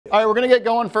All right, we're going to get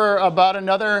going for about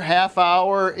another half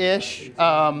hour-ish.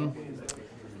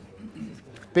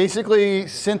 Basically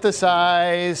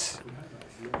synthesize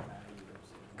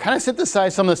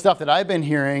some of the stuff that I've been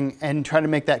hearing and try to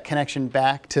make that connection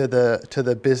back to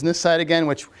the business side again,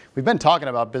 which we've been talking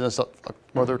about business,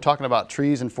 whether we're talking about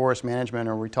trees and forest management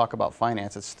or we talk about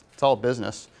finance. It's all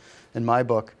business in my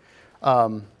book.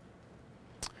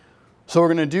 So we're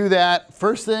going to do that.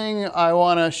 First thing I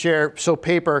want to share, so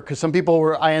paper, because some people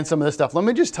were eyeing some of this stuff. Let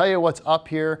me just tell you what's up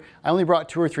here. I only brought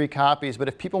 2 or 3 copies, but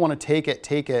if people want to take it,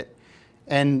 take it.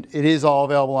 And it is all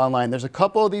available online. There's a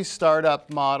couple of these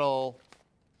startup model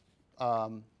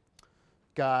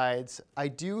guides. I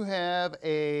do have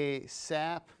a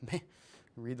SAP,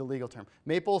 read the legal term,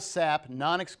 Maple SAP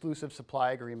non-exclusive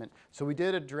supply agreement. So we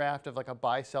did a draft of like a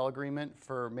buy-sell agreement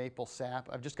for Maple SAP.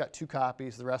 I've just got 2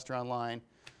 copies. The rest are online.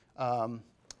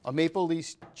 A Maple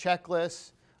lease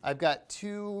checklist. I've got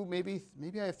 2, maybe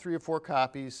I have 3 or 4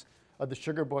 copies of the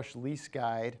Sugar Bush lease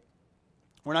guide.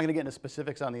 We're not going to get into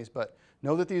specifics on these, but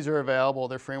know that these are available.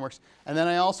 They're frameworks. And then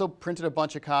I also printed a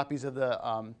bunch of copies of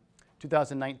the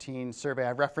 2019 survey.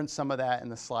 I referenced some of that in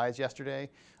the slides yesterday.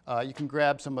 You can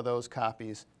grab some of those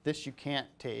copies. This you can't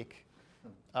take.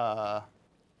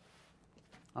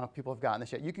 I don't know if people have gotten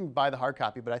this yet. You can buy the hard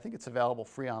copy, but I think it's available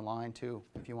free online too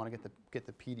if you want to get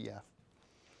the PDF.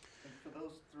 And for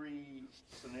those 3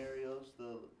 scenarios,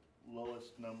 the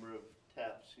lowest number of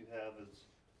taps you have is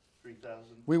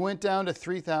 3,000? We went down to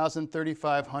 3,000,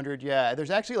 3,500. Yeah,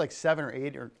 there's actually like 7 or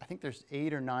 8, or I think there's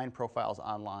 8 or 9 profiles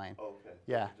online. Oh, okay.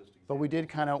 Yeah, but we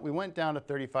did we went down to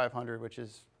 3,500, which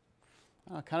is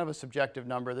kind of a subjective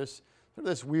number. There's sort of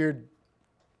this weird,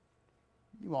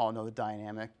 you all know the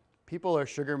dynamic. People are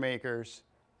sugar makers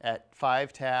at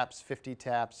 5 taps, 50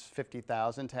 taps,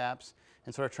 50,000 taps,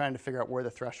 and sort of trying to figure out where the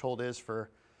threshold is for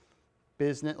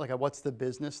business, like what's the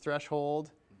business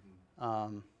threshold.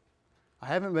 Mm-hmm. I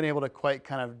haven't been able to quite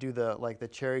kind of do the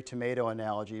cherry tomato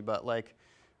analogy, but like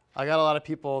I got a lot of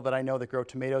people that I know that grow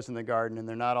tomatoes in the garden, and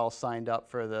they're not all signed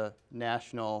up for the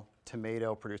National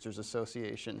Tomato Producers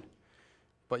Association.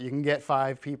 But you can get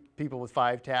 5 people with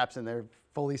 5 taps, and they're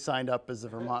fully signed up as a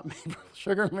Vermont maple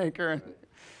sugar maker. And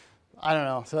I don't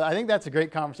know. So I think that's a great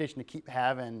conversation to keep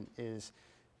having, is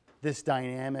this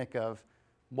dynamic of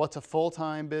what's a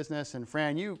full-time business. And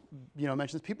Fran, you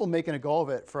mentioned this, people making a go of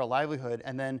it for a livelihood,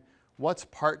 and then what's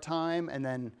part-time, and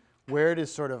then where does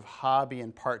sort of hobby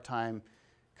and part-time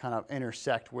kind of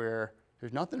intersect, where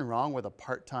there's nothing wrong with a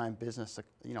part-time business,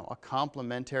 a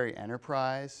complementary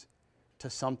enterprise to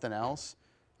something else.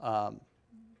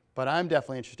 But I'm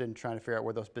definitely interested in trying to figure out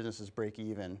where those businesses break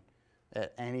even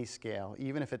at any scale,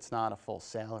 even if it's not a full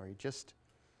salary, just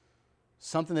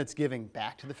something that's giving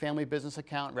back to the family business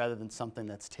account rather than something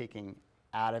that's taking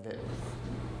out of it,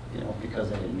 because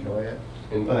they enjoy it.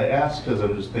 And I asked because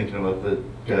I'm just thinking about the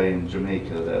guy in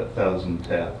Jamaica, that 1,000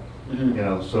 tap.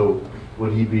 Mm-hmm. So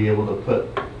would he be able to put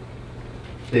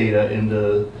data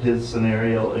into his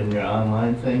scenario in your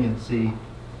online thing and see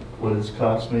what his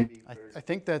cost may be? I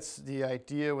think that's the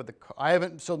idea with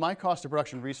so my cost of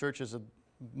production research is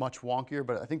much wonkier,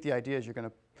 but I think the idea is you're going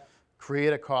to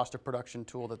create a cost of production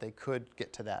tool that they could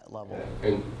get to that level.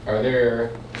 And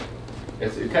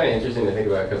it's kind of interesting to think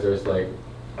about, because there's like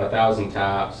 1,000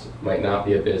 taps might not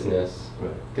be a business,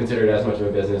 considered as much of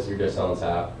a business if you're just selling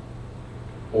sap,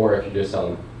 or if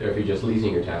you're just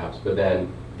leasing your taps. But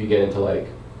then if you get into like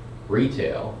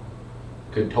retail,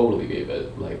 could totally be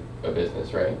a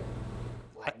business, right?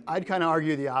 I'd kind of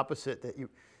argue the opposite, that you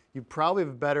probably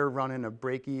have better run in a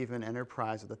break-even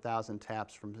enterprise with 1,000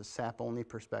 taps from the sap-only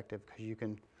perspective, because you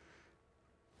can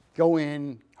go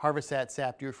in, harvest that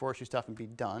sap, do your forestry stuff, and be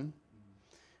done.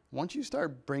 Once you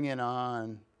start bringing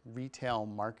on retail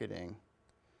marketing,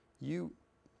 you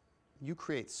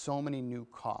create so many new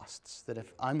costs that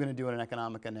if I'm going to do an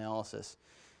economic analysis,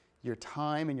 your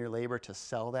time and your labor to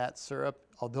sell that syrup,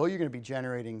 although you're going to be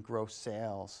generating gross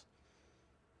sales,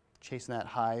 chasing that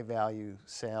high value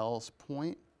sales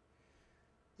point,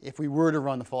 if we were to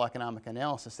run the full economic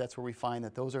analysis, that's where we find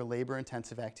that those are labor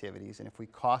intensive activities, and if we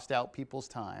cost out people's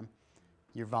time,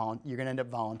 you're going to end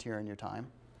up volunteering your time.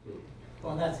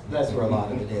 Well, that's where a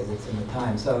lot of it is. It's in the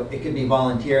time. So it could be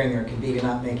volunteering, or it could be you're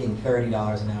not making $30 an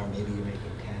hour, maybe you're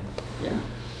making 10. Yeah.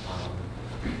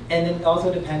 And it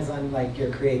also depends on like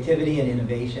your creativity and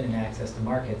innovation and access to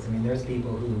markets. I mean, there's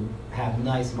people who have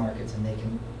nice markets and they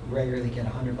can regularly get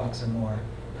 $100 or more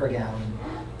per gallon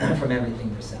from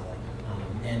everything they're selling.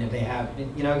 And if they have,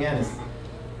 again, it's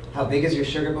how big is your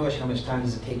sugar bush? How much time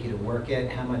does it take you to work it?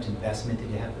 How much investment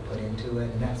did you have to put into it?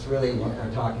 And that's really what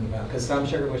we're talking about. Because some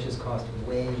sugar bushes cost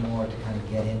way more to kind of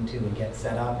get into and get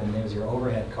set up, and there's your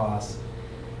overhead costs.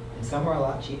 And some are a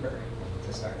lot cheaper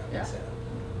to start up Yeah. and set up.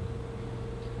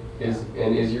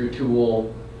 Is your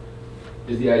tool,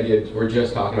 is the idea, we're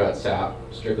just talking about SAP,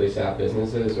 strictly SAP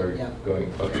businesses, or Yeah.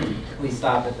 going, okay. We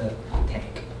stop at the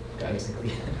tank, Got it.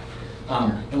 basically.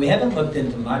 And we haven't looked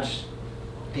into much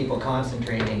people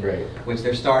concentrating, Right. which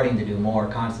they're starting to do more,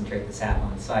 concentrate the SAP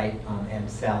on site and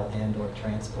sell and or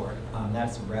transport.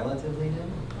 That's relatively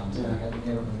new, so we haven't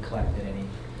never really collected any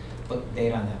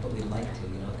data on that, but we'd like to,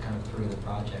 kind of through the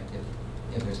project.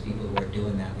 If there's people who are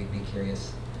doing that, we'd be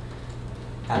curious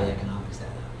how the economics add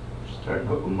up. Start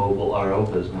a mobile RO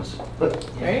business.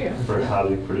 There you go. For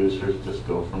hobby producers, just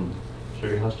go from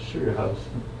sugar house to sugar house.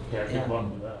 Yeah, Yeah. good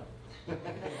fun with that.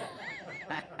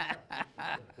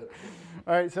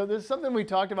 All right, so there's something we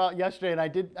talked about yesterday, and I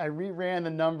reran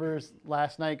the numbers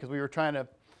last night because we were trying to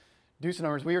do some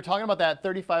numbers. We were talking about that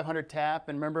 3,500 tap,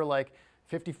 and remember, like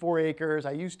 54 acres.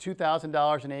 I use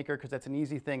 $2,000 an acre because that's an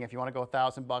easy thing. If you want to go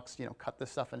 $1,000, cut this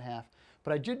stuff in half.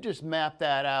 But I did just map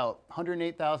that out.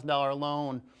 $108,000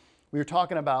 loan. We were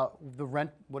talking about the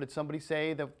rent. What did somebody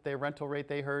say the rental rate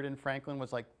they heard in Franklin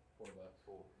was like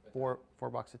 $4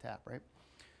 a tap, right?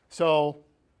 So,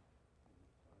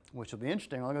 which will be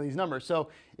interesting. Look at these numbers. So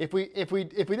if we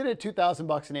did it at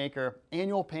 $2,000 an acre,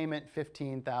 annual payment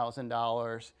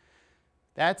 $15,000.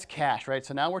 That's cash, right?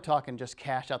 So now we're talking just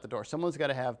cash out the door. Someone's got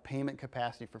to have payment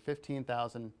capacity for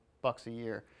 $15,000 a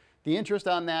year. The interest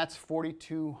on that's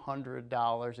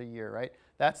 $4,200 a year, right?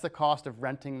 That's the cost of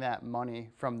renting that money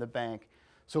from the bank.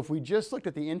 So if we just looked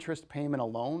at the interest payment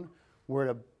alone, we're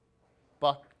at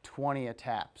 $1.20 a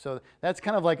tap. So that's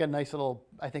kind of like a nice little,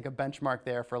 I think, a benchmark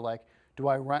there for like, do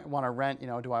I want to rent?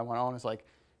 Do I want to own? It's like,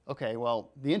 okay,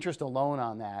 well, the interest alone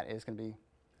on that is going to be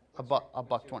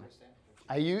 $1.20.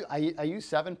 I use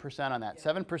 7% on that.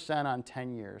 7% on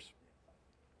 10 years.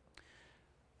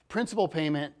 Principal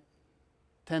payment,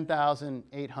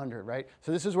 $10,800, right?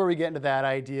 So this is where we get into that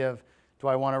idea of, do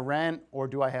I want to rent or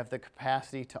do I have the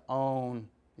capacity to own?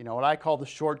 What I call the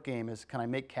short game is, can I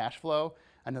make cash flow?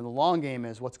 And then the long game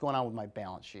is, what's going on with my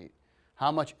balance sheet?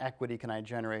 How much equity can I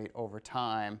generate over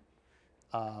time?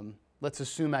 Let's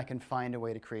assume I can find a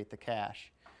way to create the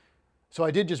cash. So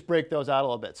I did just break those out a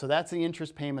little bit. So that's the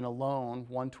interest payment alone,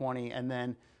 $120, and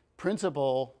then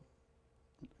principal,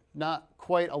 not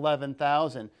quite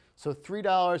 $11,000. So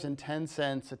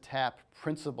 $3.10 a tap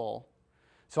principal.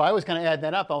 So I was kind of adding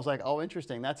that up. I was like, oh,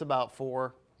 interesting. That's about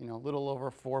a little over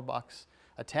 $4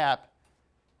 a tap.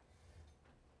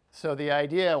 So the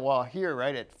idea, well, here,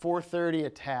 right, at $4.30 a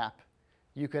tap,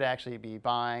 you could actually be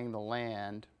buying the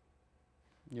land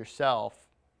yourself,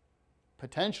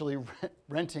 potentially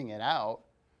renting it out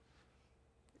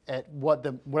at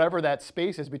whatever that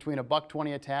space is between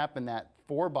 $1.20 a tap and that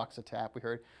 $4 a tap we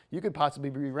heard. You could possibly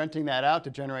be renting that out to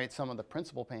generate some of the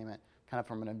principal payment, kind of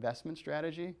from an investment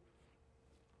strategy.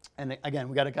 And again,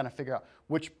 we got to kind of figure out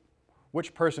which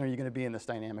person are you going to be in this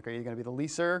dynamic? Are you going to be the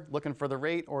leaser looking for the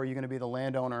rate, or are you going to be the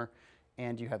landowner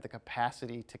and you have the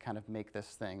capacity to kind of make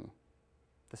this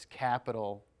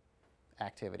capital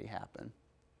activity happen?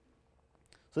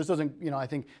 So this doesn't, I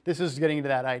think this is getting into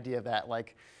that idea of that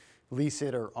like lease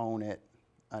it or own it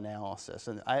analysis.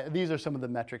 And these are some of the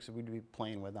metrics that we'd be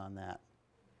playing with on that.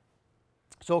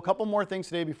 So a couple more things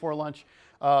today before lunch.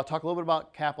 Talk a little bit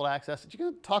about capital access. You're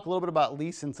going to talk a little bit about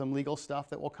lease and some legal stuff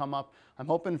that will come up. I'm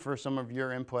hoping for some of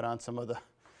your input on some of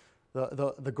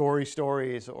the gory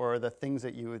stories or the things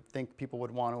that you would think people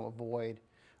would want to avoid.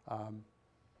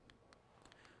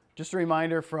 Just a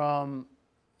reminder from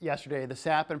yesterday, the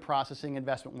SAP and processing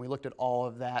investment, when we looked at all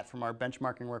of that from our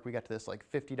benchmarking work, we got to this like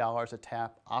 $50 a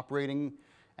tap operating.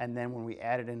 And then when we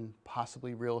added in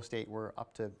possibly real estate, we're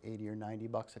up to $80 or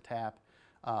 $90 a tap.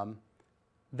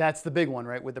 That's the big one,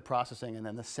 right, with the processing. And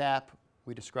then the SAP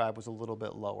we described was a little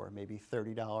bit lower, maybe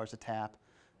 $30 a tap,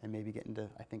 and maybe getting to,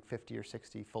 I think, 50 or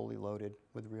 60 fully loaded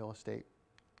with real estate.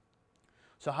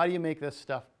 So how do you make this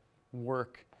stuff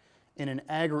work in an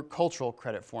agricultural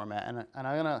credit format? And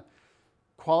I'm going to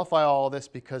qualify all of this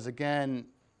because, again,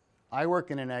 I work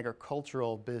in an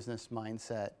agricultural business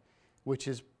mindset, which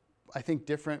is, I think,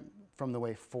 different from the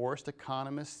way forest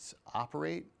economists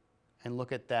operate and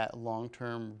look at that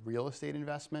long-term real estate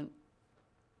investment.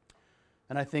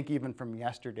 And I think even from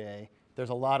yesterday, there's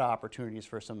a lot of opportunities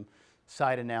for some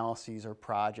side analyses or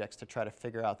projects to try to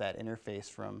figure out that interface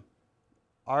from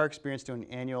our experience doing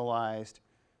annualized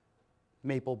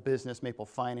maple business, maple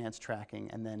finance tracking,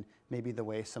 and then maybe the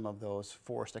way some of those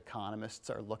forest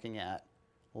economists are looking at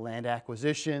land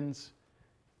acquisitions,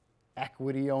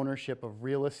 equity ownership of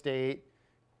real estate,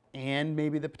 and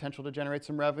maybe the potential to generate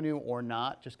some revenue or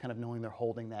not, just kind of knowing they're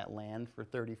holding that land for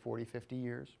 30, 40, 50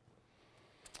 years.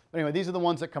 anyway, these are the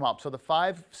ones that come up. So the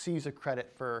 5 C's of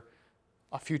credit for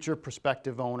a future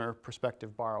prospective owner,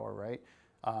 prospective borrower, right?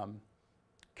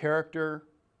 Character,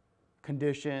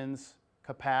 conditions,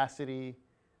 capacity,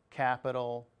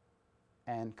 capital,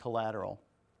 and collateral.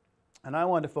 And I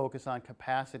wanted to focus on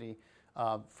capacity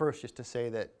first, just to say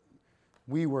that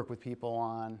we work with people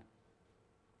on,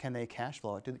 can they cash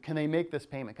flow it? Can they make this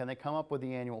payment? Can they come up with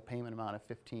the annual payment amount of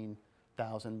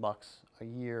 $15,000 a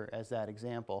year as that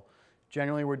example?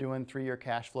 Generally, we're doing 3-year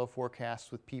cash flow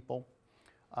forecasts with people.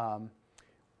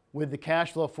 With the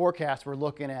cash flow forecast, we're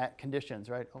looking at conditions,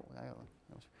 right?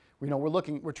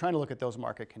 We're trying to look at those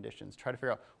market conditions, try to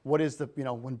figure out what is the,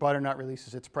 when butternut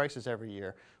releases its prices every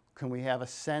year, can we have a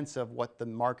sense of what the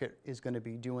market is going to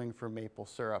be doing for maple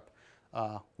syrup?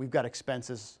 We've got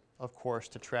expenses, of course,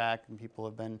 to track, and people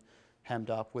have been hemmed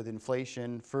up with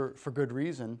inflation for good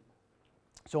reason.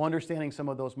 So understanding some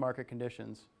of those market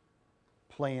conditions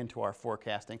play into our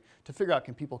forecasting to figure out,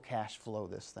 can people cash flow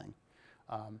this thing?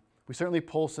 We certainly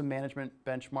pull some management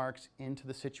benchmarks into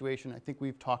the situation. I think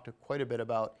we've talked quite a bit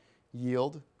about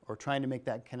yield, or trying to make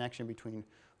that connection between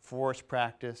forest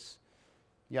practice.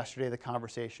 Yesterday the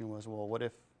conversation was, well, what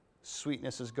if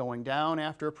sweetness is going down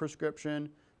after a prescription,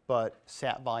 but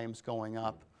sap volume's going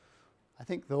up? I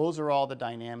think those are all the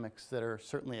dynamics that are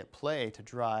certainly at play to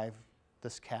drive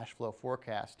this cash flow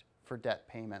forecast for debt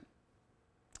payment.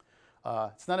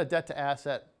 It's not a debt to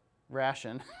asset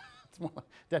ration. It's more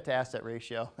debt to asset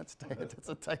ratio. That's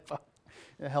a typo.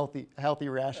 A healthy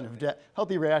ration of debt.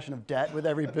 Healthy ration of debt with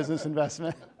every business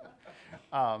investment.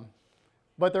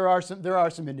 But there are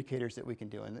some indicators that we can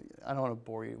do, and I don't want to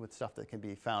bore you with stuff that can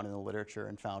be found in the literature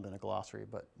and found in a glossary,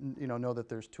 but know that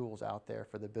there's tools out there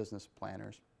for the business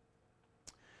planners.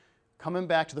 Coming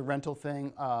back to the rental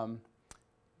thing,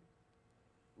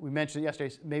 we mentioned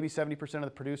yesterday, maybe 70% of the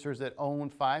producers that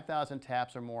own 5,000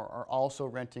 taps or more are also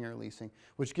renting or leasing,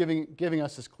 which giving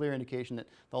us this clear indication that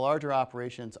the larger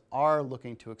operations are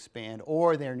looking to expand,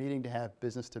 or they're needing to have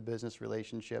business-to-business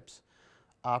relationships,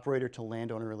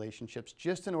 operator-to-landowner relationships,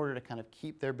 just in order to kind of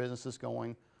keep their businesses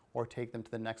going or take them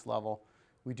to the next level.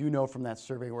 We do know from that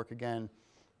survey work, again,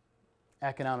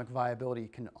 economic viability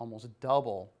can almost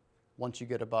double once you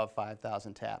get above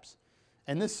 5,000 taps.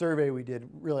 And this survey we did,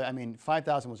 really,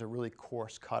 5,000 was a really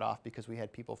coarse cutoff because we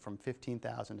had people from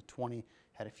 15,000 to 20,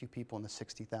 had a few people in the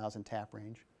 60,000 tap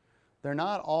range. They're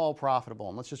not all profitable,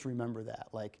 and let's just remember that.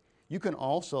 Like, you can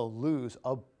also lose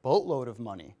a boatload of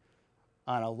money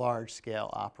on a large-scale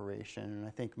operation. And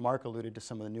I think Mark alluded to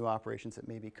some of the new operations that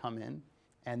maybe come in,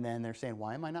 and then they're saying,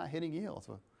 why am I not hitting yields?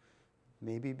 Well,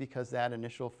 maybe because that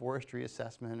initial forestry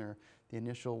assessment or the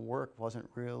initial work wasn't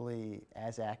really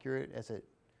as accurate as it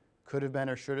could have been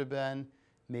or should have been.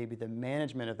 Maybe the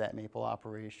management of that maple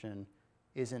operation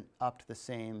isn't up to the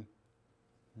same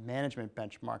management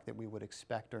benchmark that we would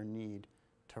expect or need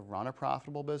to run a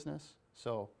profitable business.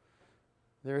 So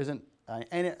there isn't,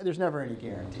 there's never any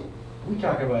guarantee. We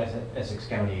talk about Essex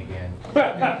County again.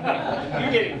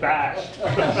 You're getting bashed.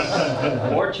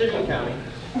 Or Chittenden County.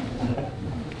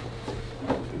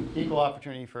 Equal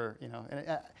opportunity for,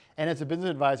 and as a business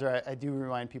advisor, I do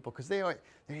remind people, because they always,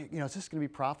 is this going to be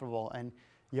profitable? And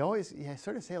you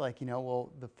sort of say, like,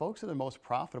 well, the folks that are most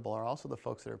profitable are also the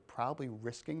folks that are probably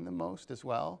risking the most as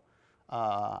well.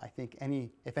 I think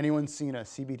if anyone's seen a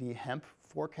CBD hemp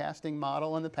forecasting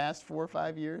model in the past 4 or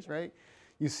 5 years, right?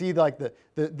 You see like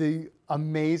the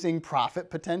amazing profit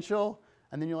potential,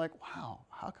 and then you're like, wow,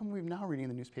 how come we're now reading in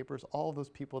the newspapers all of those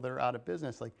people that are out of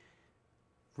business? Like,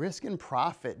 risk and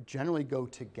profit generally go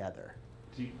together.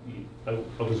 I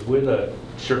was with a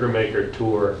sugar maker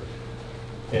tour,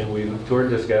 and we toured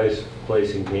this guy's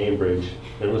place in Cambridge.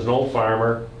 And it was an old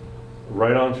farmer,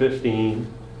 right on 15,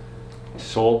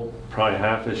 sold probably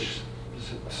half his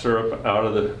syrup out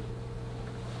of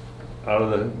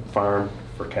the farm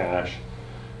for cash.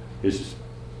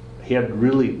 He had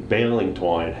really baling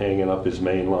twine hanging up his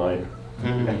main line.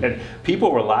 And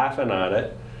people were laughing at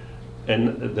it.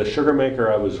 And the sugar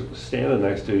maker I was standing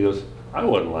next to, he goes, I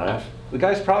wouldn't laugh. The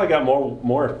guy's probably got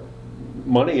more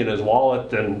money in his wallet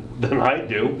than I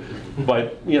do.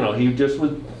 But, he just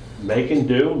was making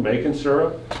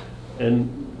syrup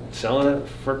and selling it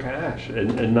for cash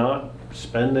and not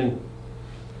spending,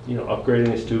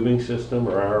 upgrading his tubing system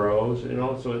or ROs,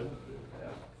 so.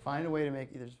 Find a way to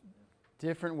make, there's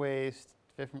different ways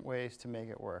to make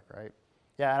it work, right?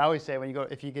 Yeah, and I always say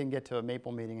if you can get to a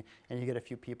maple meeting and you get a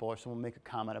few people or someone make a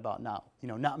comment about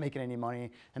not making any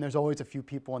money, and there's always a few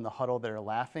people in the huddle that are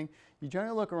laughing, you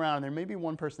generally look around and there may be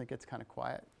one person that gets kind of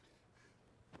quiet,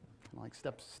 like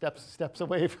steps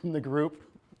away from the group,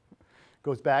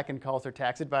 goes back and calls their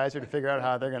tax advisor to figure out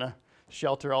how they're going to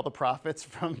shelter all the profits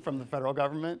from the federal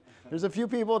government. There's a few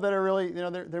people that are really,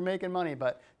 they're making money,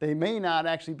 but they may not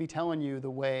actually be telling you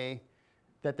the way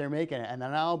that they're making it. And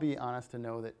then I'll be honest to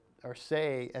know that, or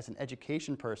say as an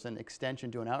education person, extension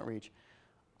doing outreach,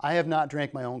 I have not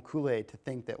drank my own Kool-Aid to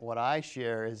think that what I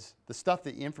share is the stuff,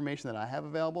 the information that I have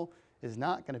available is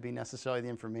not going to be necessarily the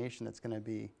information that's going to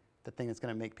be the thing that's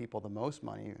going to make people the most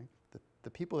money. The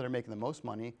people that are making the most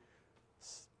money,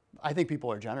 I think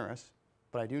people are generous,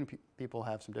 but I do people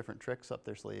have some different tricks up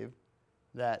their sleeve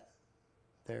that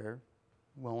they're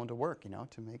willing to work,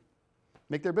 to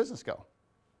make their business go.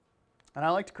 And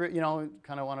I like to create,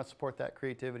 kind of want to support that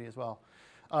creativity as well.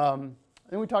 And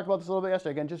we talked about this a little bit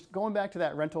yesterday. Again, just going back to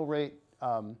that rental rate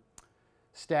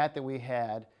stat that we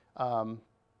had, over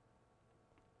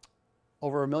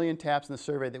 1 million taps in the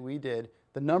survey that we did,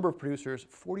 the number of producers,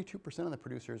 42% of the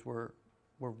producers were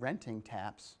renting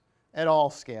taps at all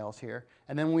scales here.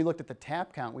 And then when we looked at the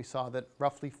tap count, we saw that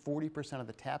roughly 40% of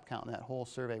the tap count in that whole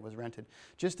survey was rented.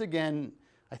 Just again,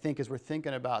 I think as we're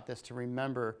thinking about this, to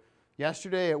remember,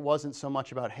 yesterday it wasn't so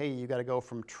much about, hey, you got to go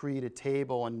from tree to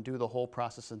table and do the whole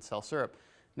process and sell syrup.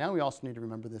 Now we also need to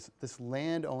remember this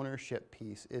land ownership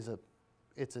piece is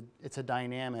it's a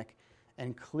dynamic,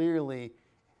 and clearly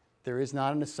there is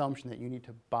not an assumption that you need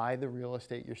to buy the real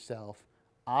estate yourself,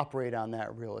 operate on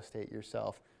that real estate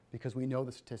yourself, because we know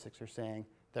the statistics are saying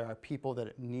there are people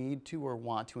that need to or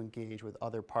want to engage with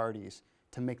other parties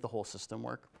to make the whole system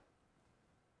work.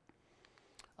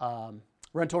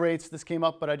 Rental rates, this came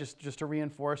up, but just to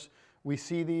reinforce, we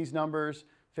see these numbers,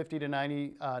 50 to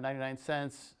 99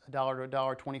 cents, $1 to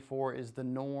 $1.24 is the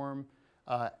norm.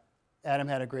 Adam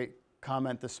had a great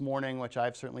comment this morning, which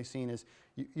I've certainly seen, is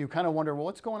you kind of wonder, well,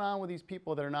 what's going on with these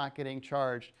people that are not getting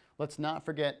charged? Let's not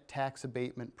forget tax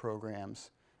abatement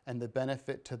programs and the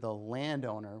benefit to the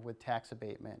landowner with tax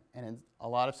abatement. And in a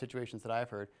lot of situations that I've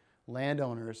heard,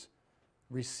 landowners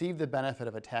receive the benefit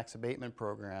of a tax abatement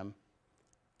program,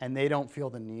 and they don't feel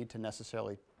the need to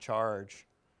necessarily charge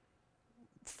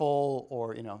full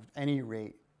or any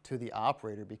rate to the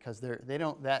operator, because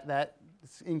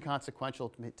that's inconsequential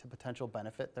to potential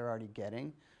benefit they're already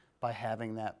getting by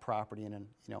having that property in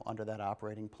under that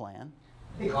operating plan.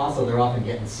 I think also they're often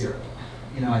getting syrup.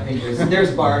 I think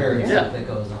there's barter and stuff that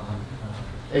goes on.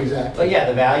 Exactly. But yeah,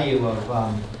 the value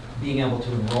of being able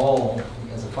to enroll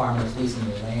because a farmer's leasing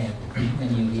their land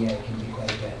in UVA can be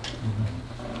quite a bit.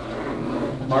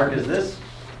 Mark, is this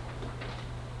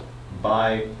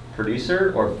by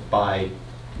producer or by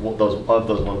those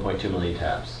 1.2 million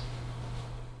taps?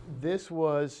 This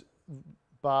was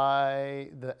by,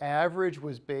 the average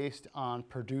was based on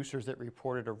producers that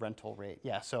reported a rental rate.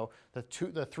 Yeah, so the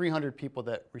 300 people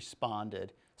that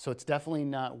responded. So it's definitely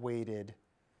not weighted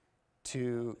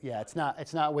to, it's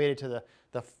not weighted to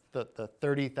the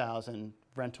 30,000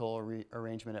 rental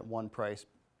arrangement at one price.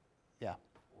 Yeah,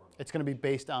 it's going to be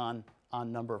based on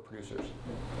number of producers.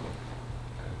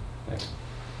 Thanks.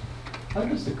 How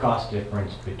does the cost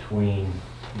difference between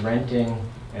renting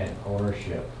and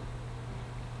ownership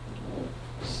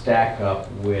stack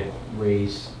up with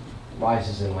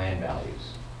rises in land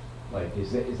values? Like,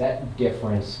 is that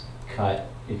difference cut,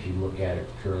 if you look at it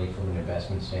purely from an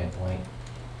investment standpoint,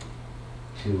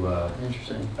 to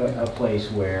Interesting. a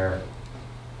place where,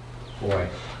 boy,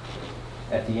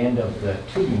 at the end of the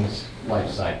tubing's life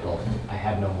cycle, I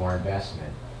have no more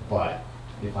investment, but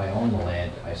if I own the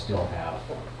land, I still have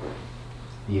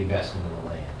the investment in the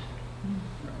land.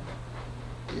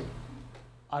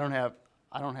 I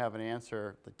don't have an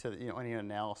answer to any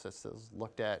analysis that's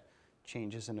looked at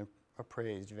changes in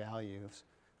appraised values.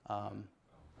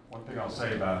 One thing I'll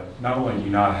say about it, not only do you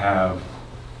not have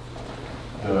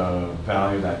the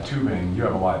value of that tubing, you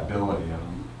have a liability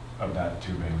of that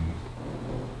tubing.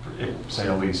 If, say,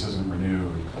 a lease isn't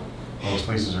renewed, most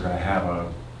leases are going to have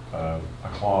a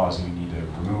clause and you need to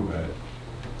remove it.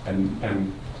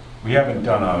 And we haven't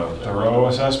done a thorough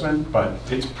assessment, but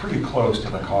it's pretty close to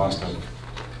the cost of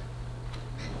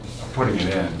putting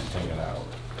it in to take it out.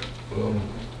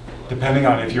 Depending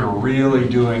on if you're really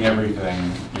doing everything,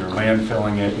 you're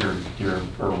landfilling it,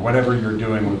 or whatever you're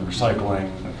doing with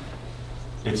recycling,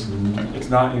 it's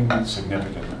not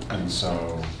insignificant, and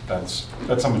so that's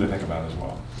something to think about as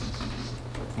well.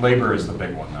 Labor is the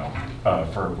big one though,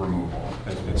 for removal.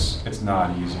 It's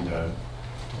not easy to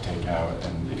take out,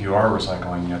 and if you are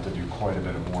recycling, you have to do quite a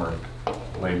bit of work,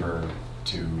 labor,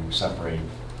 to separate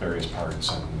various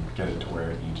parts and get it to where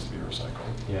it needs to be recycled.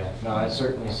 Yeah, no, that's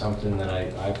certainly something that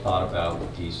I've thought about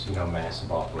with these,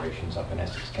 massive operations up in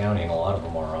Essex County, and a lot of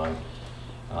them are on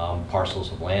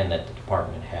parcels of land that the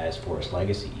department has forest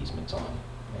legacy easements on.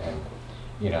 And,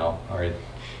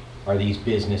 are these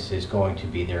businesses going to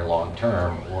be there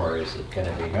long-term, or is it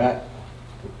gonna be,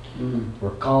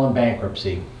 we're calling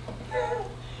bankruptcy?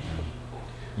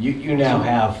 You now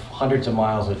have hundreds of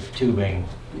miles of tubing,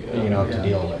 you know, to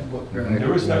deal with. There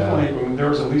was definitely, there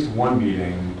was at least one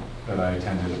meeting that I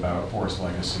attended about forest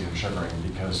legacy and sugaring,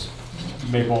 because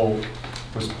Maple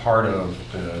was part of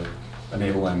the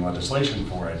enabling legislation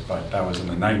for it, but that was in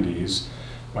the 90s,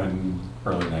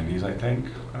 early 90s, I think.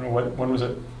 I don't know, when was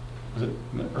it? Was it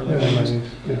in the early 90s?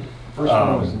 Yeah. First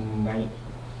one was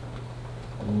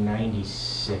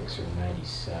 96 or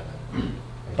 97.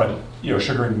 But, you know,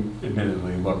 sugaring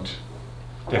admittedly looked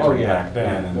different back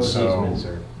then, and those so easements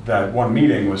are- that one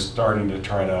meeting was starting to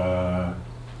try to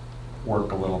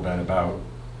work a little bit about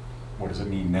what does it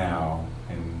mean now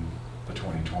in the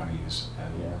 2020s.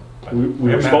 And, but We were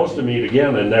haven't supposed had- to meet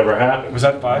again and never happened. Was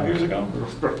that 5 years ago?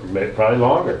 Probably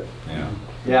longer. Yeah.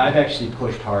 Yeah, I've actually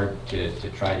pushed hard to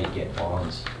try to get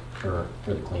bonds for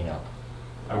the cleanup.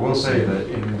 I will say that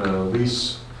in the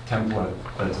lease template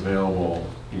that's available,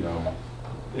 you know,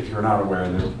 if you're not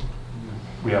aware,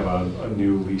 we have a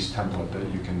new lease template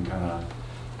that you can kind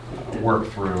of work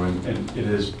through, and it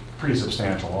is pretty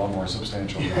substantial, a lot more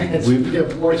substantial. It's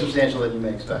more substantial than you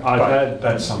may expect. But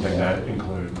that's something that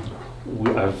included.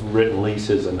 I've written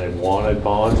leases and they wanted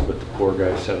bonds, but the poor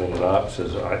guy setting it up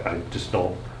says, I just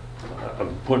don't,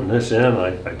 I'm putting this in,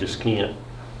 I just can't.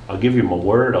 I'll give you my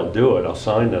word, I'll do it, I'll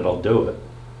sign it, I'll do it,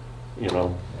 you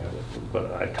know,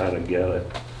 but I kind of get it.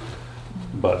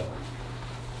 But,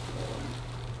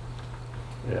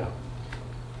 yeah.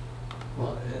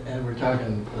 Well, and we're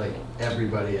talking like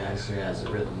everybody actually has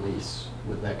a written lease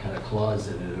with that kind of clause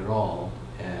in it at all.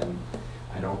 And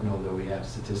I don't know that we have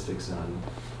statistics on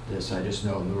this. I just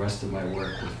know in the rest of my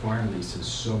work with farm leases,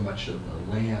 so much of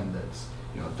the land that's,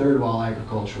 you know, a third of all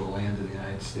agricultural land in the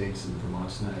United States, and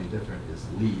Vermont's not any different, is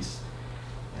leased.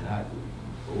 And a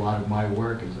lot of my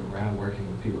work is around working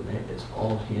with people, it's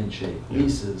all handshake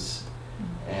leases.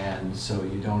 And so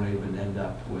you don't even end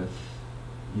up with,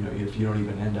 you know, if you don't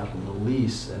even end up with a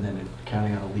lease, and then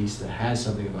counting on a lease that has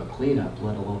something about cleanup,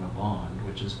 let alone a bond,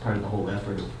 which is part of the whole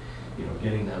effort of, you know,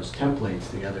 getting those templates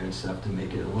together and stuff to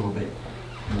make it a little bit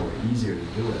more easier to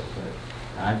do it.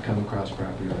 But I've come across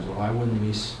property owners, well, I wouldn't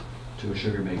lease to a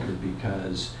sugar maker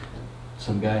because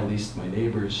some guy leased my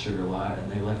neighbor's sugar lot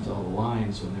and they left all the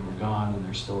lines when they were gone, and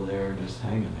they're still there, just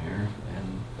hanging there.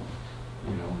 And,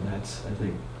 you know, and that's, I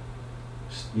think,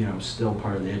 you know, still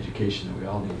part of the education that we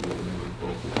all need to do with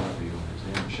both the property owners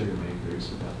and the sugar makers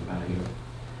about the value of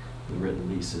the written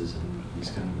leases and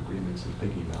these kind of agreements, and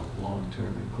thinking about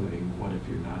long-term, including what if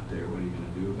you're not there, what are you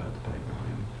going to do about the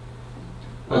pipeline?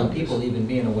 Well, people even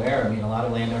being aware, I mean, a lot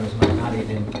of landowners might not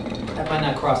even, that might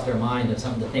not cross their mind as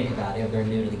something to think about if they're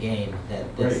new to the game,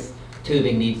 that this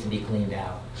tubing needs to be cleaned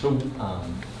out. So,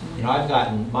 you know, I've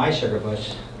gotten my sugar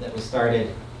bush that was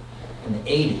started in the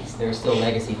 80s. There's still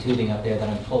legacy tubing up there that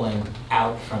I'm pulling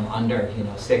out from under, you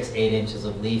know, 6-8 inches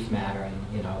of leaf matter, and,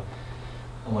 you know,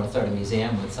 I want to start a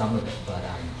museum with some of it, but,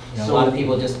 you know, a lot of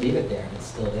people just leave it there and it's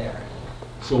still there.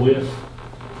 so if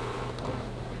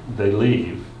they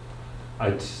leave,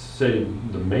 I'd say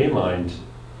the main lines,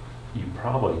 you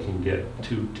probably can get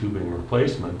two tubing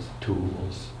replacement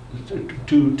tools,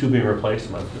 two tubing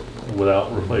replacement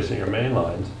without replacing your main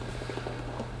lines.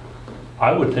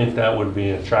 I would think that would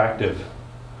be attractive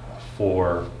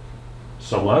for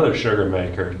some other sugar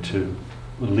maker to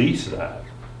lease that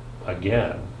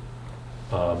again,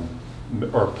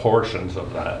 or portions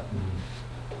of that,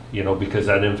 you know, because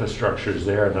that infrastructure is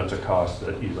there and that's a cost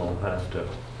that you don't have to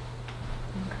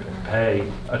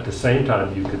pay. At the same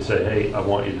time, you could say, hey, I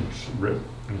want you to rip,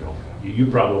 you know, you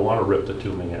probably want to rip the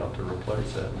tubing out to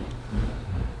replace it.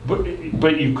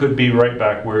 But you could be right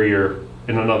back where you're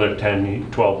in another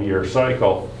 10, 12-year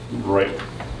cycle, right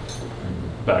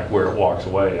back where it walks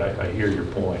away. I hear your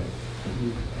point.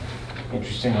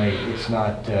 Interestingly, it's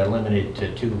not limited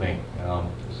to tubing.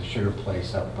 There's a sugar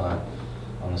place up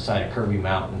on the side of Kirby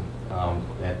Mountain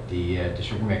that the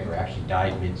sugar maker actually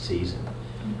died mid-season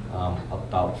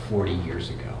about 40 years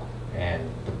ago. And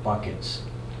the buckets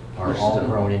are all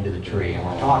grown into the tree, and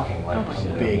we're talking like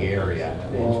a big area.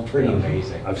 It's pretty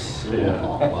amazing. I've seen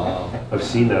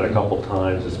that a couple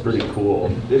times. It's pretty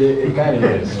cool. It kind of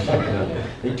is.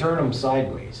 They turn them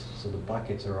sideways, so the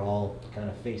buckets are all kind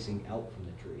of facing out from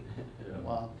the tree.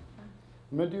 Wow.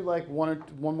 I'm going to do like one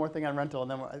more thing on rental,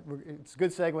 and then it's a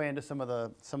good segue into some of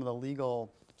the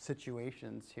legal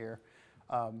situations here.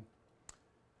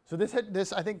 So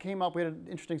this I think came up. We had an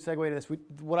interesting segue to this.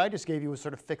 What I just gave you was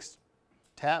sort of fixed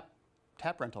tap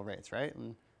rental rates, right?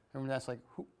 And everyone asks, like,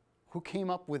 who came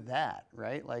up with that,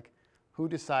 right? Like, who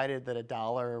decided that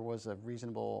 $1 was a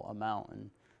reasonable amount?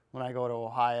 And when I go to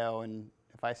Ohio, and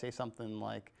if I say something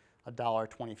like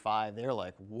 $1.25, they're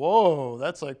like, whoa,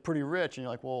 that's like pretty rich. And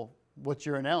you're like, well, what's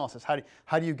your analysis?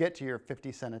 How do you get to your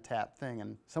 50 cent a tap thing?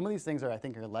 And some of these things I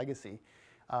think are legacy.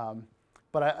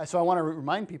 So I want to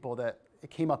remind people that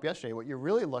it came up yesterday. What you're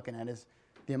really looking at is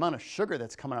the amount of sugar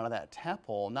that's coming out of that tap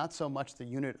hole, not so much the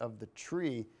unit of the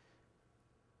tree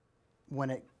when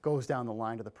it goes down the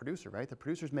line to the producer, right? The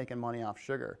producer's making money off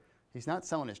sugar. He's not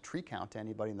selling his tree count to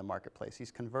anybody in the marketplace.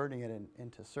 He's converting it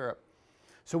into syrup.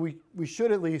 So we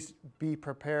should at least be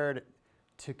prepared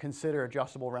to consider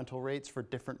adjustable rental rates for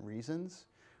different reasons.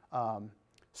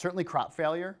 Certainly crop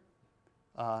failure.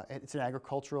 It's an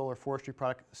agricultural or forestry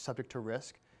product subject to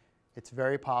risk. It's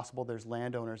very possible there's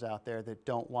landowners out there that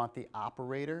don't want the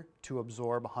operator to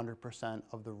absorb 100%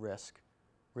 of the risk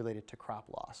related to crop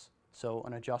loss. So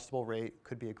an adjustable rate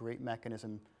could be a great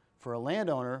mechanism for a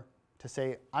landowner to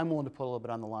say, I'm willing to put a little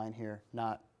bit on the line here,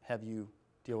 not have you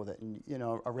deal with it. And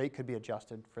a rate could be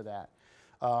adjusted for that.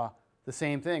 The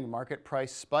same thing, market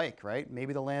price spike, right?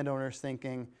 Maybe the landowner's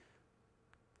thinking,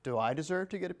 do I deserve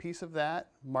to get a piece of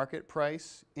that market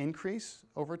price increase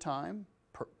over time?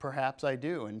 Perhaps I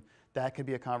do. And that could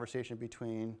be a conversation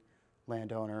between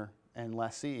landowner and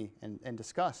lessee and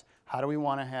discuss how do we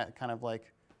want to kind of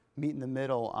like meet in the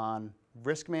middle on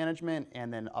risk management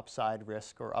and then upside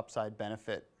risk or upside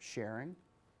benefit sharing.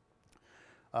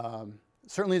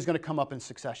 Certainly is going to come up in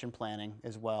succession planning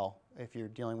as well if you're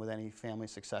dealing with any family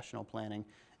successional planning.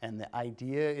 And the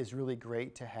idea is really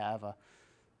great to have a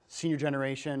senior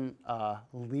generation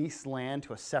lease land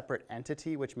to a separate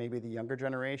entity, which may be the younger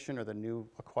generation or the new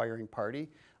acquiring party.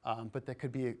 But there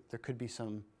could be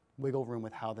some wiggle room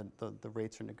with how the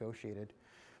rates are negotiated.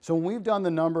 So when we've done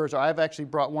the numbers, or I've actually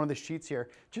brought one of the sheets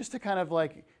here, just to kind of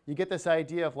like, you get this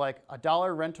idea of like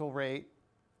 $1 rental rate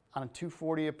on a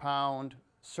 $2.40 a pound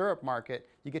syrup market,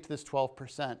 you get to this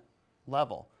 12%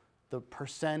 level. The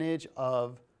percentage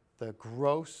of the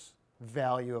gross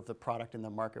value of the product in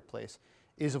the marketplace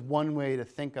is one way to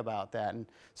think about that. And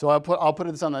so I'll put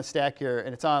this on the stack here,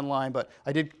 and it's online, but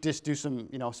I did just do some,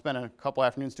 spend a couple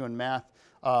afternoons doing math,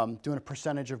 doing a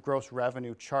percentage of gross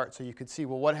revenue chart, so you could see,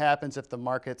 well, what happens if the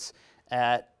market's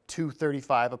at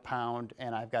 $2.35 a pound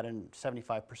and I've got a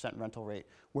 75% rental rate?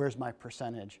 Where's my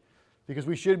percentage? Because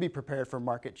we should be prepared for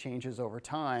market changes over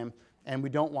time, and we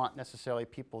don't want necessarily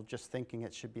people just thinking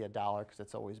it should be $1 because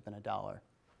it's always been $1.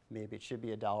 Maybe it should be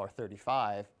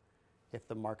 $1.35 if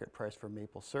the market price for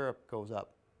maple syrup goes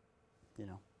up,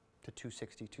 to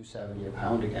 $2.60, $2.70 a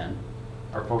pound again.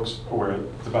 Are folks aware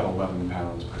it's about 11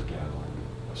 pounds per gallon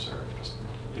of syrup, just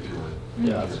if you were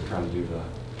trying to do the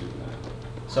math.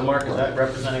 So Mark, is that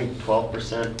representing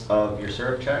 12% of your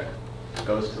syrup check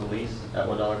goes to the lease at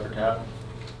 $1 per tap?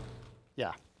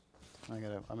 Yeah, I'm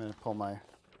gonna pull my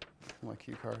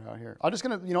cue card out here. I'm just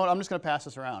gonna pass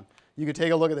this around. You can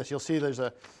take a look at this. You'll see there's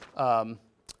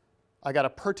I got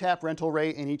a per tap rental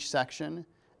rate in each section,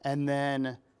 and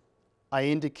then I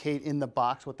indicate in the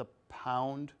box what the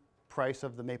pound price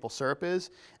of the maple syrup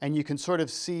is, and you can sort of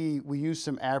see we use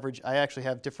some average. I actually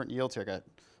have different yields here.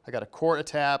 I got a quart a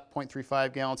tap,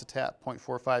 0.35 gallons a tap,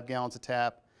 0.45 gallons a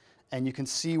tap, and you can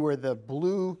see where the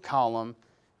blue column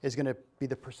is going to be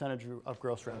the percentage of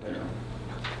gross revenue.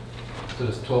 So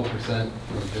does 12%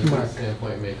 from a business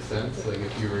standpoint make sense? Like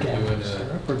if you were doing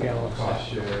a cost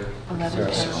share?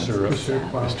 11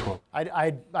 Syrup.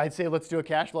 I'd say let's do a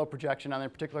cash flow projection on their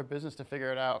particular business to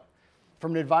figure it out.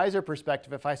 From an advisor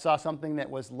perspective, if I saw something that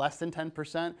was less than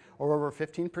 10% or over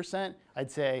 15%,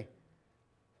 I'd say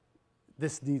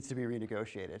this needs to be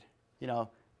renegotiated.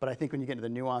 But I think when you get into the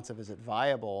nuance of is it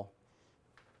viable,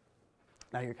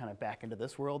 now you're kind of back into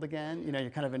this world again. You're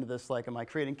kind of into this like, am I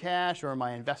creating cash or am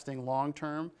I investing long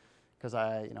term? Because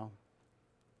yeah.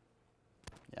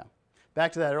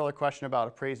 Back to that earlier question about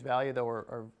appraised value though,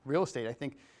 or real estate. I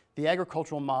think the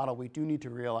agricultural model, we do need to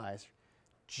realize,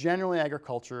 generally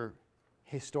agriculture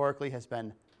historically has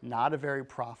been not a very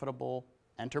profitable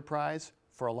enterprise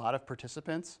for a lot of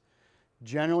participants.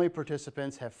 Generally,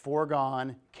 participants have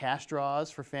foregone cash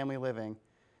draws for family living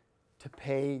to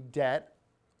pay debt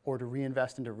or to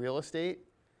reinvest into real estate.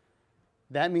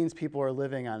 That means people are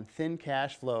living on thin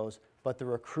cash flows, but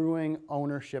they're accruing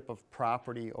ownership of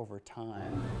property over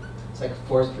time. It's like a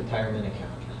forced retirement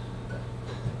account.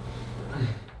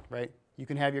 Right? You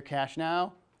can have your cash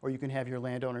now, or you can have your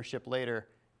land ownership later.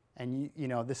 And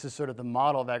this is sort of the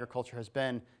model of agriculture has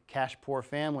been cash poor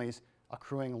families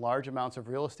accruing large amounts of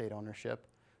real estate ownership.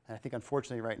 And I think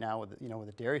unfortunately right now with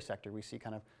the dairy sector, we see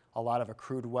kind of a lot of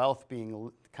accrued wealth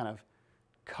being kind of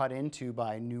cut into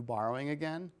by new borrowing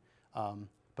again.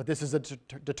 But But this is a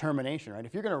determination, right?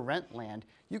 If you're going to rent land,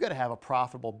 you got to have a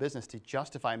profitable business to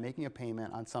justify making a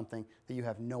payment on something that you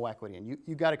have no equity in.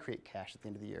 You got to create cash at the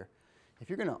end of the year. If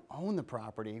you're going to own the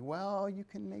property, well, you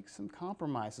can make some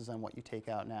compromises on what you take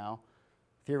out now.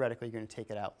 Theoretically, you're going to take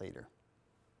it out later.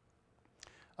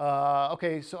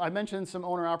 Okay, so I mentioned some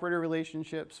owner-operator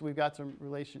relationships. We've got some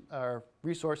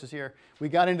resources here. We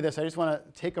got into this. I just want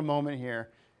to take a moment here.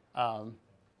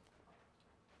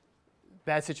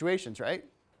 Bad situations, right?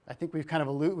 I think we've kind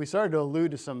of we started to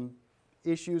allude to some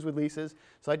issues with leases.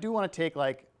 So I do want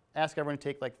to ask everyone to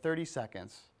take 30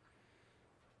 seconds.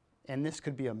 And this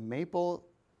could be a maple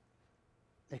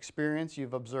experience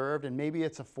you've observed, and maybe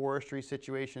it's a forestry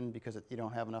situation because you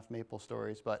don't have enough maple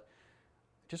stories. But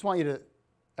I just want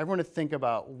everyone to think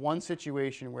about one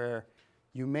situation where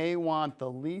you may want the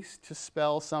lease to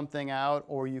spell something out,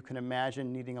 or you can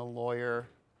imagine needing a lawyer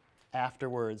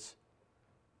afterwards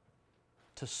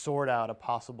to sort out a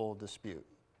possible dispute.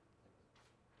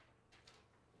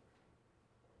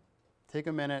 Take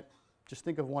a minute. Just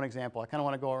think of one example. I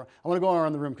want to go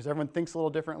around the room because everyone thinks a little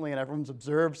differently and everyone's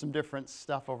observed some different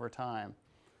stuff over time.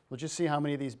 We'll just see how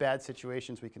many of these bad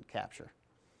situations we can capture.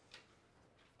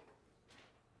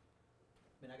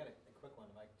 I mean, I got a quick one.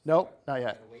 Nope, not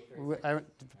yet.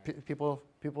 People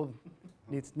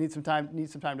need some time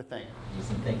to think. Do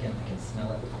some thinking. I can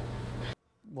smell it.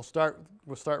 We'll start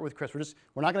with Chris.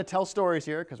 We're not going to tell stories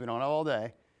here because we don't have all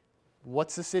day.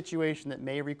 What's the situation that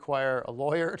may require a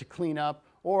lawyer to clean up,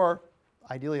 or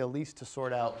ideally a lease to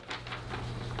sort out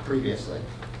previously?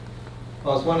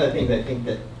 Well, it's one of the things I think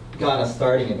that got us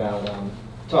starting about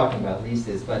talking about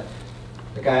leases. But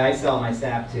the guy I sell my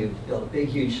sap to built a big,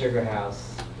 huge sugar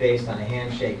house based on a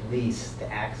handshake lease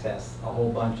to access a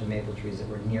whole bunch of maple trees that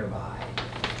were nearby.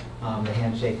 The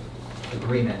handshake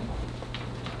agreement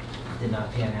did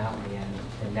not pan out in the end,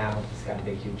 and now he's got a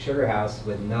big, huge sugar house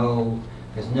with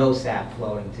there's no sap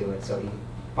flowing to it, so he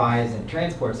buys and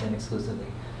transports in exclusively,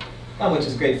 which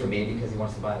is great for me because he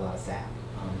wants to buy a lot of sap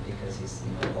because he's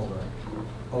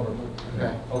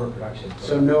overproduction.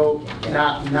 So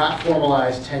not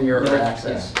formalized tenure or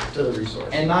access to the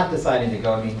resource. And not deciding to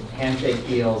go. I mean, handshake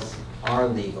deals are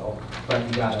legal, but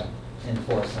you got to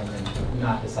enforce them and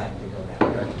not deciding to go that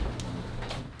way.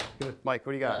 Good. Mike,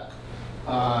 what do you got?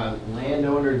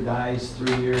 Landowner dies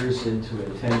 3 years into a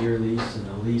 10-year lease, and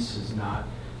the lease is not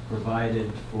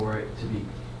provided for it to be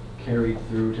carried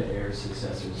through to heirs,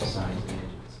 successors, assigns, and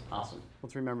agents. Awesome.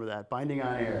 Let's remember that. Binding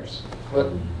on heirs.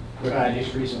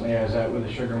 Just recently, I was out with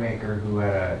a sugar maker who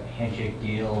had a handshake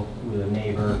deal with a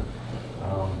neighbor.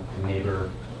 The neighbor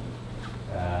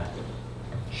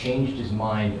changed his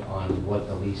mind on what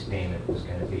the lease payment was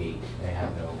going to be. They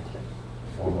have no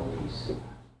formal lease.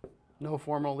 No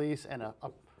formal lease and a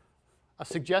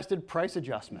suggested price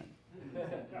adjustment.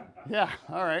 Yeah,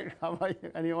 all right. How about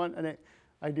you? Anyone? Any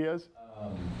ideas?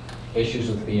 Issues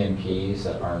with BNPs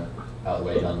that aren't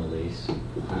outweighed on the lease.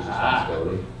 Whose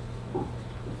responsibility?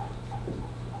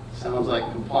 Sounds like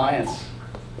compliance.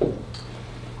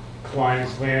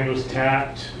 Client's land was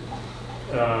tapped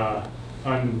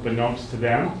unbeknownst to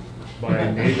them by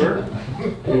a neighbor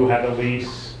who had a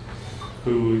lease,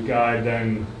 who guy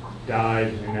then died,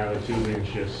 and now the 2 liens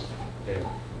just there.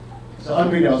 So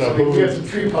unbeknownst, so we have some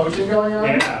tree poaching going on?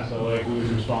 Yeah, so who's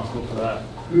responsible for that?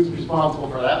 Who's responsible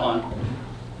for that one?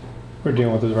 We're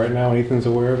dealing with this right now, and Ethan's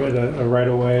aware of it, a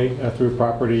right-of-way through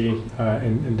property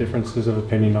and differences of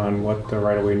opinion on what the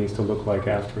right-of-way needs to look like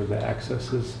after the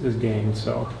access is gained.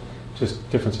 So just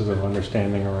differences of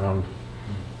understanding around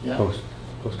post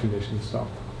conditions. So.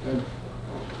 Good.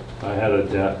 I had a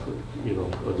death,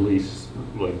 at least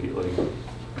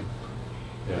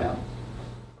yeah.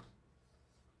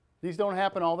 These don't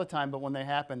happen all the time, but when they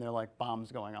happen, they're like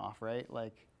bombs going off, right?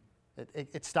 Like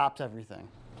it stops everything.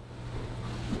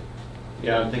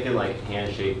 Yeah, I'm thinking like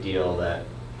handshake deal that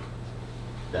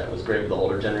was great with the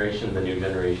older generation. The new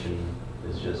generation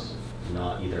is just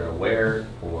not either aware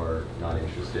or not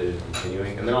interested in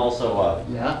continuing. And then also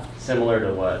similar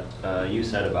to what you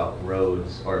said about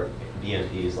roads or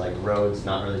BNPs, like roads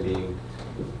not really being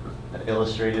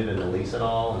illustrated in the lease at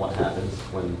all. What happens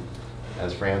when,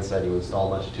 as Fran said, you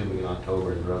install a bunch of tubing in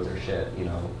October and the roads are shit,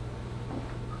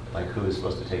 Like who is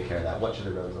supposed to take care of that? What should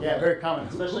the roads look like? Yeah, very common.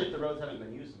 Especially if the roads haven't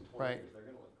been used in 20 years. They're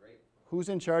going to look great. Who's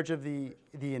in charge of the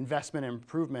investment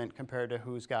improvement compared to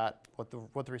who's got what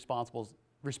the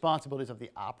responsibilities of the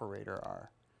operator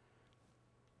are?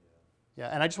 Yeah,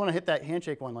 and I just want to hit that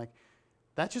handshake one. Like,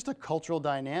 that's just a cultural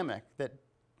dynamic.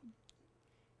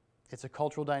 It's a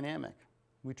cultural dynamic.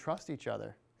 We trust each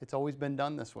other. It's always been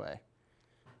done this way.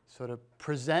 So to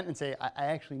present and say, I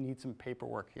actually need some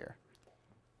paperwork here.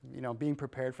 you know, being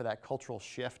prepared for that cultural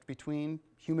shift between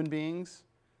human beings.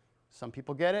 Some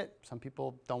people get it, some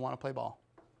people don't want to play ball.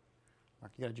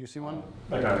 Mark, you got a juicy one?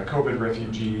 I got a COVID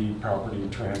refugee property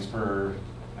transfer,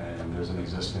 and there's an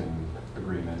existing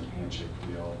agreement, handshake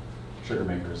deal. Sugar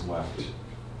makers left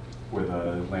with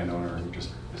a landowner who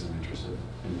just isn't interested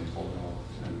in maple at all.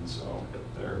 And so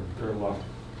they're left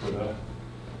with a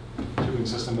tubing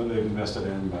system that they've invested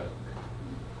in, but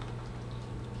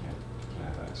can't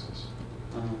have access.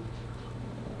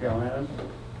 Go ahead.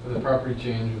 The property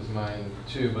change was mine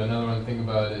too, but another one to think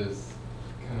about is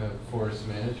kind of forest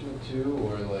management too,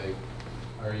 or like,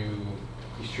 are you,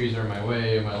 these trees are in my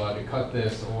way, am I allowed to cut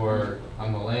this? Or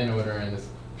I'm the landowner and this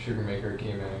sugar maker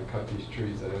came in and cut these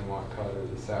trees I didn't want cut, or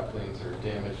the saplings, or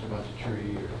damaged a bunch of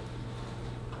tree, or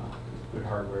put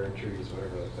hardware in trees,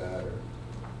 whatever like that, or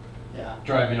Yeah.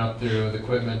 driving up through with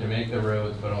equipment to make the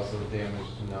roads, but also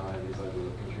damaged and not these ugly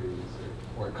looking trees,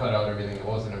 or cut out everything that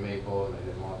wasn't a maple and I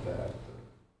didn't want that.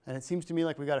 And it seems to me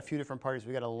like we got a few different parties.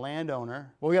 We got a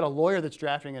landowner. Well, we got a lawyer that's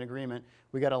drafting an agreement.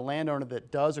 We got a landowner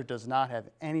that does or does not have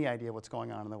any idea what's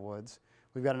going on in the woods.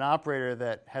 We've got an operator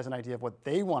that has an idea of what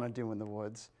they want to do in the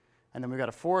woods. And then we've got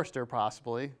a forester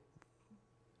possibly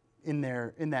in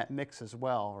that mix as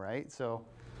well, right? So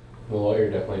The lawyer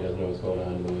definitely doesn't know what's going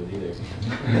on in the woods either.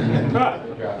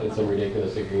 They drafted some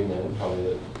ridiculous agreement, probably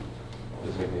that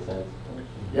doesn't make any sense.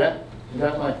 yeah,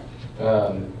 definitely.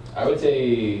 I would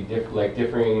say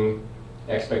differing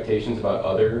expectations about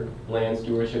other land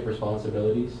stewardship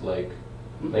responsibilities. Like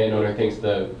landowner thinks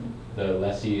the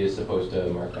lessee is supposed to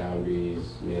mark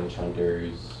boundaries, manage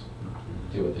hunters,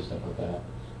 deal with this stuff like that.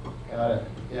 Got it.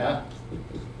 Yeah.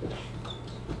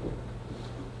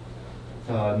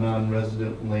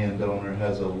 Non-resident landowner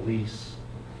has a lease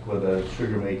with a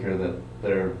sugar maker that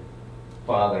their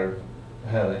father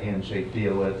had a handshake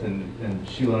deal with, and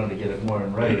she wanted to get it more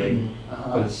in writing,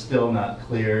 but it's still not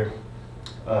clear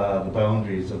the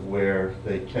boundaries of where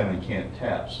they can and can't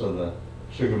tap. So the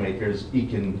sugar maker's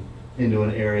eking into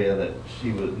an area that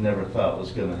she would never thought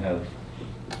was going to have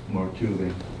more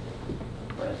tubing.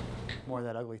 More of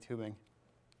that ugly tubing.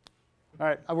 All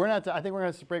right, I think we're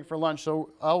going to break for lunch.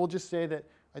 So I will just say that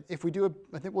if we do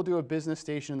I think we'll do a business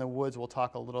station in the woods. We'll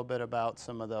talk a little bit about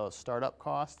some of those startup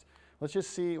costs. Let's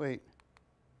just see.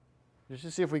 Let's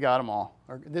just see if we got them all.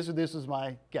 Or this is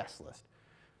my guest list.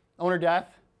 Owner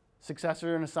death,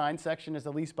 successor and assigned section is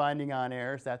the lease binding on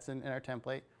heirs. That's in our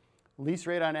template. Lease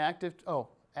rate on active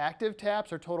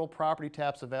taps or total property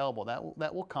taps available.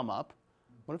 That will come up.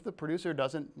 What if the producer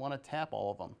doesn't want to tap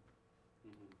all of them?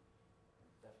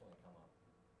 Definitely come up.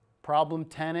 Problem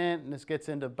tenant, and this gets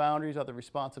into boundaries, other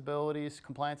responsibilities,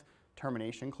 compliance,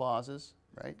 termination clauses,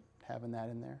 right? Having that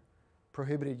in there.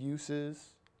 Prohibited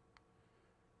uses.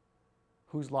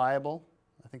 Who's liable?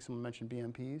 I think someone mentioned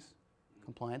BMPs,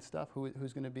 compliance stuff.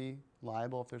 Who's going to be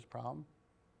liable if there's a problem?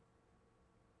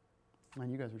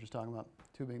 And you guys were just talking about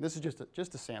tubing. This is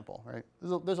just a sample, right?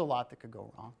 There's a lot that could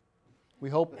go wrong. We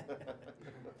hope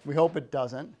it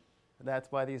doesn't.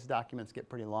 That's why these documents get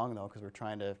pretty long, though, because we're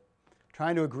trying to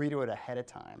agree to it ahead of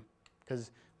time.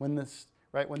 Because when this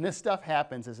stuff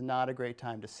happens, is not a great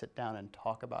time to sit down and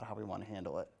talk about how we want to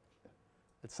handle it.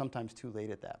 It's sometimes too late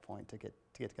at that point to get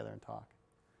together and talk.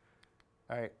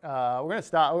 All right, we're going to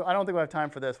stop. I don't think we'll have time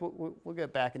for this. We'll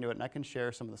get back into it, and I can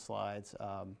share some of the slides.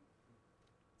 I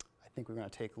think we're going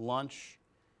to take lunch,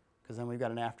 because then we've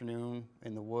got an afternoon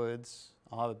in the woods.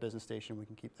 I'll have a business station. We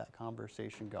can keep that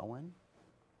conversation going.